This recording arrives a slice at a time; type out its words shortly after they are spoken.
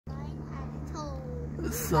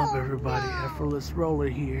What's up, everybody? F4LESS Roller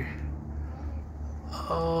here.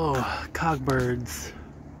 Oh, cockbirds.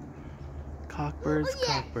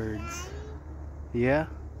 Cockbirds. Yeah?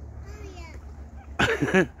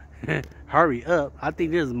 Hurry up. I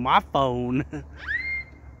think this is my phone.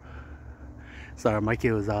 Sorry, my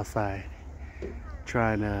kid was outside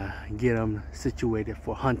trying to get them situated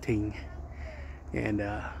for hunting. And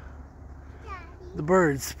the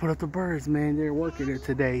birds, put up the birds, man. They're working it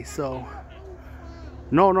today, so.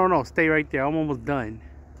 No, stay right there. I'm almost done.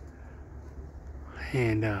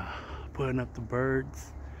 And putting up the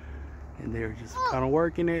birds, and they're just kind of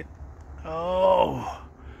working it. Oh,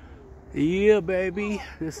 yeah, baby.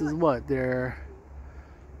 This is what, their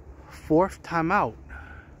fourth time out.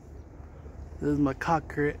 This is my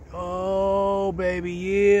cockcrit. Oh, baby,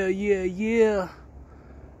 yeah.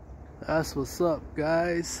 That's what's up,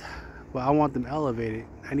 guys. But I want them elevated.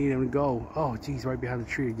 I need them to go. Oh, geez, right behind the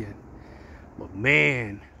tree again. But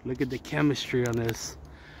man, look at the chemistry on this.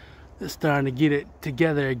 They're starting to get it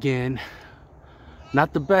together again.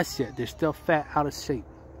 Not the best yet. They're still fat, out of shape.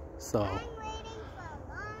 So,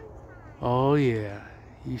 oh yeah,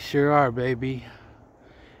 you sure are, baby.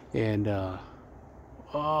 And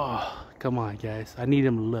oh, come on, guys. I need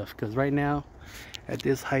them to lift, because right now, at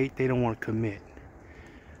this height, they don't want to commit.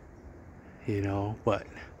 You know, but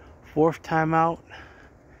fourth time out.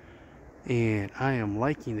 And I am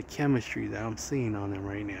liking the chemistry that I'm seeing on them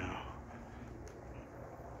right now.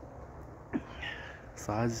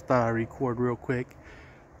 So I just thought I'd record real quick.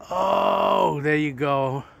 Oh, there you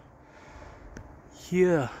go.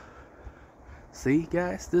 Yeah. See,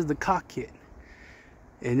 guys, this is the cock kit.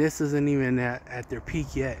 And this isn't even at their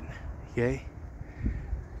peak yet. Okay?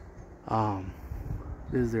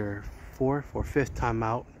 This is their fourth or fifth time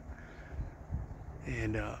out.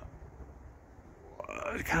 And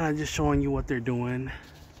kind of just showing you what they're doing.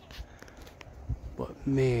 But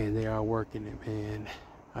man, they are working it, man.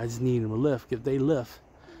 I just need them to lift. If they lift,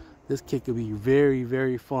 this kit could be very,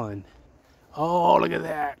 very fun. Oh, look at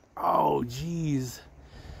that. Oh, geez.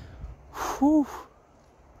 Whew.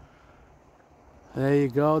 There you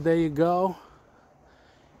go.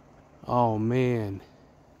 Oh man,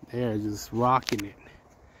 they're just rocking it.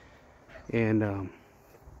 And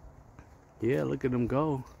yeah, look at them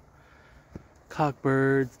go.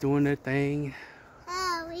 Cockbirds doing their thing.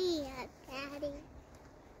 Oh, yeah, Daddy.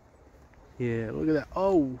 Yeah, look at that.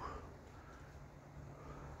 Oh,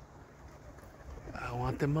 I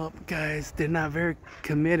want them up, guys. They're not very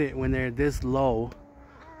committed when they're this low.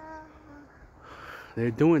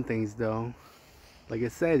 They're doing things though. Like I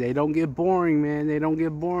said, they don't get boring, man. They don't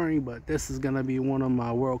get boring. But this is gonna be one of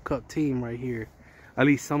my World Cup team right here. At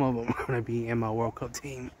least some of them are gonna be in my World Cup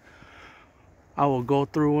team. I will go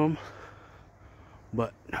through them.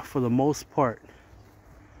 But for the most part,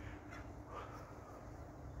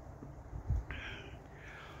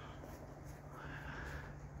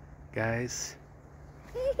 guys,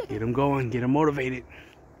 get them going, get them motivated,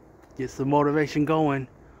 get some motivation going,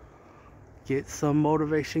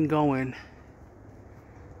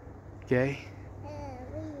 okay?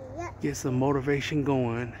 Get some motivation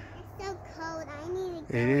going. It's so cold. I need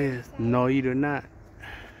to go. It is. No, you do not.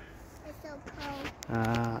 It's so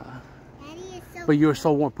cold. But you're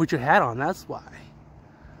so warm. Put your hat on, that's why.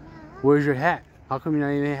 Where's your hat? How come you're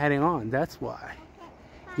not even having it on? That's why.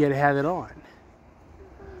 You gotta have it on.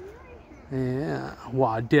 Yeah.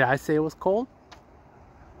 Wow, did I say it was cold?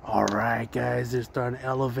 Alright, guys, they're starting to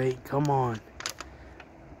elevate. Come on.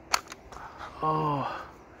 Oh.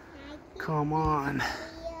 Come on.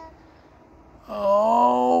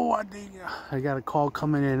 Oh, I think I got a call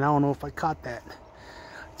coming in. I don't know if I caught that.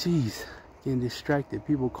 Jeez. Getting distracted.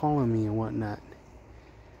 People calling me and whatnot.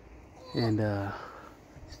 And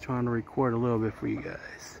just trying to record a little bit for you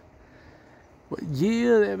guys. But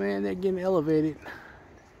yeah, man, they're getting elevated.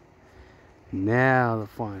 Now the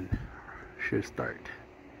fun should start.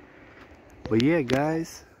 But yeah,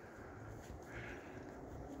 guys.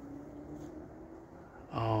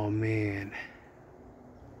 Oh man.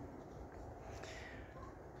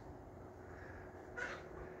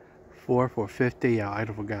 Fourth or fifth day out. I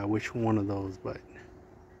don't forgot which one of those, but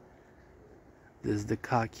this is the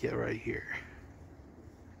cock kit right here.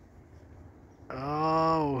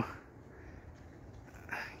 Oh,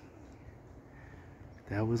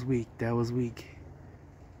 that was weak.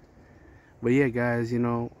 But yeah, guys, you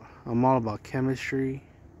know, I'm all about chemistry.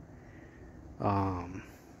 And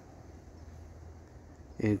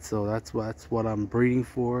so that's what I'm breeding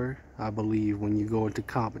for. I believe when you go into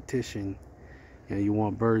competition, you know, you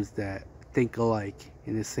want birds that think alike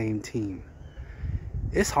in the same team.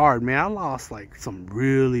 It's hard, man. I lost like some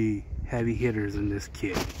really heavy hitters in this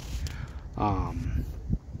kit.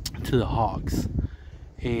 to the hawks.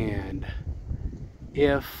 And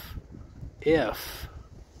if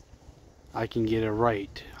I can get it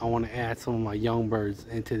right, I want to add some of my young birds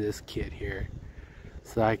into this kit here,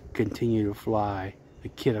 so I can continue to fly a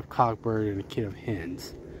kit of cockbird and a kit of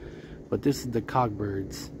hens. But this is the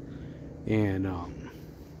cockbirds, and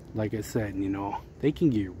like I said, you know, they can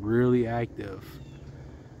get really active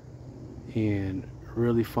and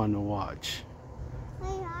really fun to watch.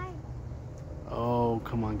 Oh,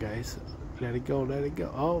 come on, guys. Let it go, let it go.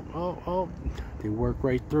 Oh. They work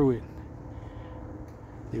right through it.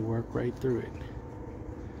 They work right through it.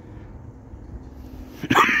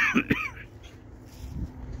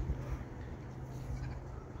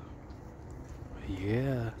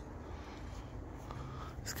 Yeah.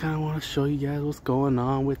 Just kind of want to show you guys what's going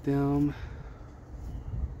on with them.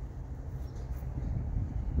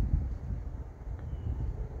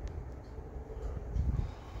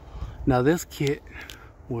 Now this kit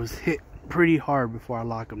was hit pretty hard before I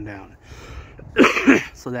locked them down.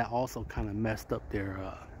 So that also kind of messed up their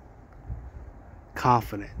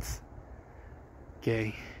confidence.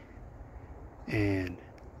 Okay. And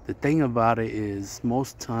the thing about it is,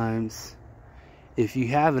 most times if you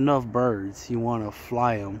have enough birds, you want to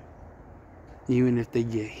fly them even if they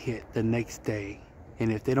get hit the next day.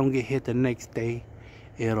 And if they don't get hit the next day,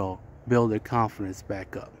 it'll build their confidence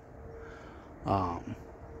back up.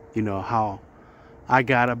 You know, how I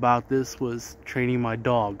got about this was training my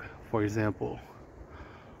dog, for example.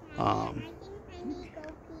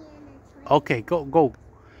 Okay, go.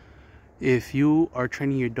 If you are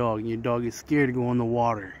training your dog and your dog is scared to go in the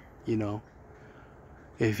water, you know,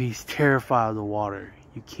 if he's terrified of the water,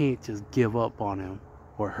 you can't just give up on him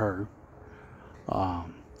or her.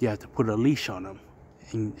 You have to put a leash on him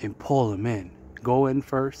and pull him in. Go in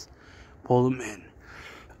first, pull him in.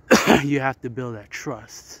 You have to build that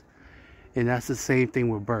trust. And that's the same thing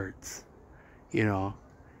with birds. You know,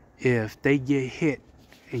 if they get hit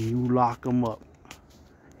and you lock them up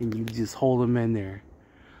and you just hold them in there,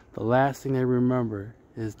 the last thing they remember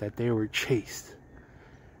is that they were chased.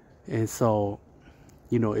 And so,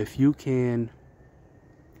 you know, if you can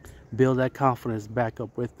build that confidence back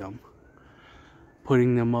up with them,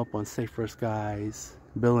 putting them up on safer skies,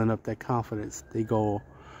 building up that confidence, they go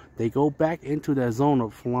back into that zone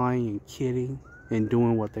of flying and kidding and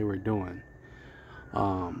doing what they were doing.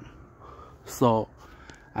 So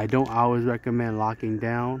I don't always recommend locking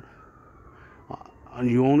down.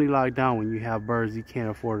 You only lock down when you have birds you can't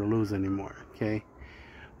afford to lose anymore, okay?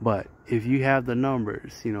 But if you have the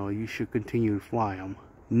numbers, you know, you should continue to fly them.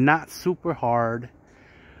 Not super hard,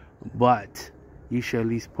 but you should at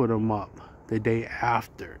least put them up the day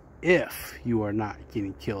after if you are not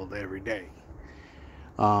getting killed every day.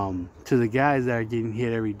 To the guys that are getting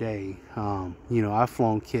hit every day, you know, I've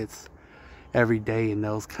flown kits every day in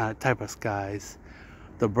those type of skies.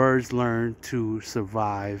 The birds learn to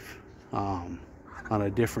survive on a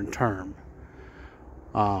different term,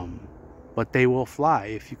 but they will fly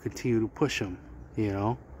if you continue to push them, you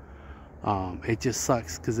know. It just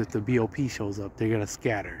sucks because if the BOP shows up, they're gonna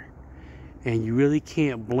scatter, and you really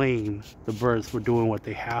can't blame the birds for doing what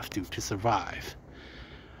they have to survive.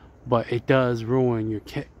 But it does ruin your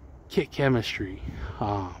kit chemistry.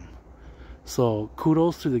 So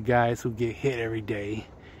kudos to the guys who get hit every day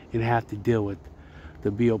and have to deal with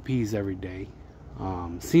the BOPs every day.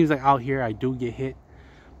 Seems like out here I do get hit,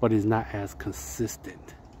 but it's not as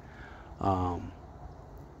consistent.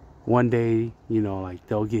 One day, you know, like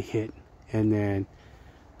they'll get hit, and then,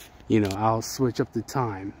 you know, I'll switch up the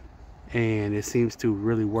time, and it seems to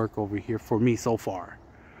really work over here for me so far.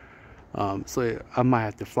 So I might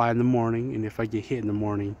have to fly in the morning, and if I get hit in the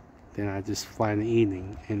morning, then I just fly in the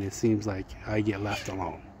evening, and it seems like I get left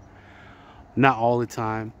alone. Not all the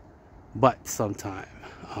time, but sometime.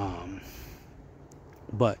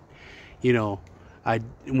 But you know,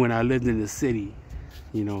 when I lived in the city,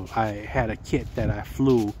 you know, I had a kit that I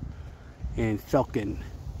flew in falcon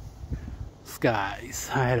skies.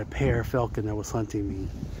 I had a pair of falcon that was hunting me,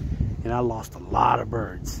 and I lost a lot of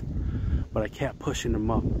birds, but I kept pushing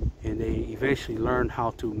them up, and they eventually learned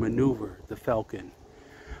how to maneuver the falcon.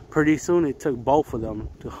 Pretty soon it took both of them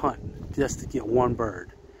to hunt just to get one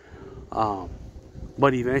bird.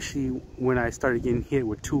 But eventually, when I started getting hit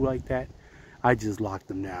with two like that, I just locked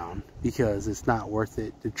them down because it's not worth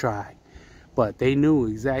it to try. But they knew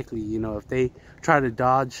exactly, you know, if they try to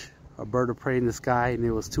dodge a bird of prey in the sky and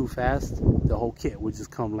it was too fast, the whole kit would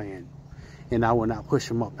just come land, and I would not push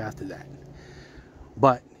them up after that.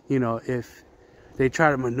 But you know, if they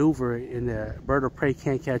try to maneuver it and the bird of prey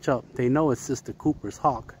can't catch up, they know it's just the Cooper's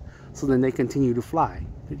hawk So then they continue to fly.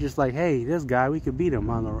 They're just like, hey, this guy, we could beat him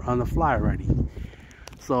on the fly already.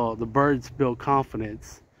 So the birds build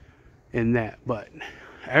confidence in that. But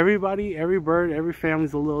everybody, every bird, every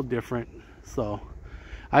family's a little different. So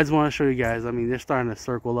I just want to show you guys. I mean, they're starting to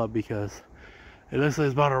circle up because it looks like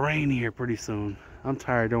it's about to rain here pretty soon. I'm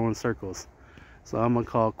tired of doing circles, so I'm gonna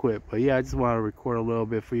call it quit. But yeah, I just want to record a little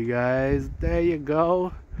bit for you guys. There you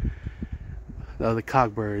go. The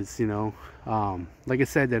cockbirds, you know, like I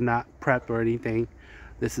said, they're not prepped or anything.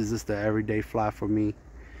 This is just the everyday fly for me.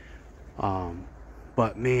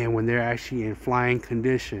 But man, when they're actually in flying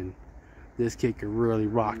condition, this kid can really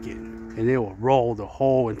rock it, and it will roll the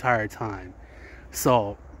whole entire time.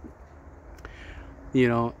 So, you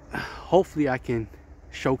know, hopefully I can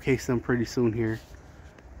showcase them pretty soon here.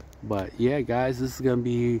 But yeah, guys, this is gonna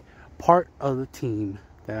be part of the team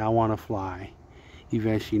that I want to fly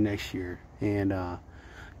eventually next year, and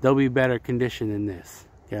they'll be better condition than this,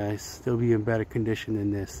 guys. They'll be in better condition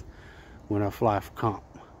than this when I fly for comp.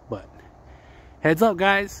 But heads up,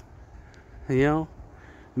 guys, you know,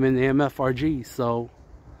 I'm in the MFRG, so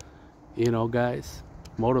you know, guys,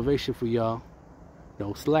 motivation for y'all.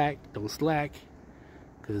 Don't slack,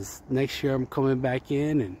 because next year I'm coming back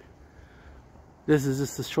in, and this is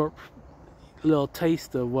just a short little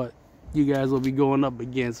taste of what you guys will be going up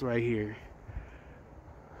against right here.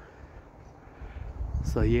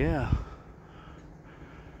 So yeah.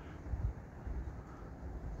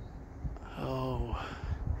 Oh,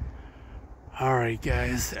 all right,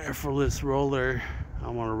 guys, F4LESS roller,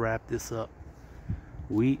 I'm gonna wrap this up.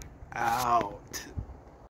 We out.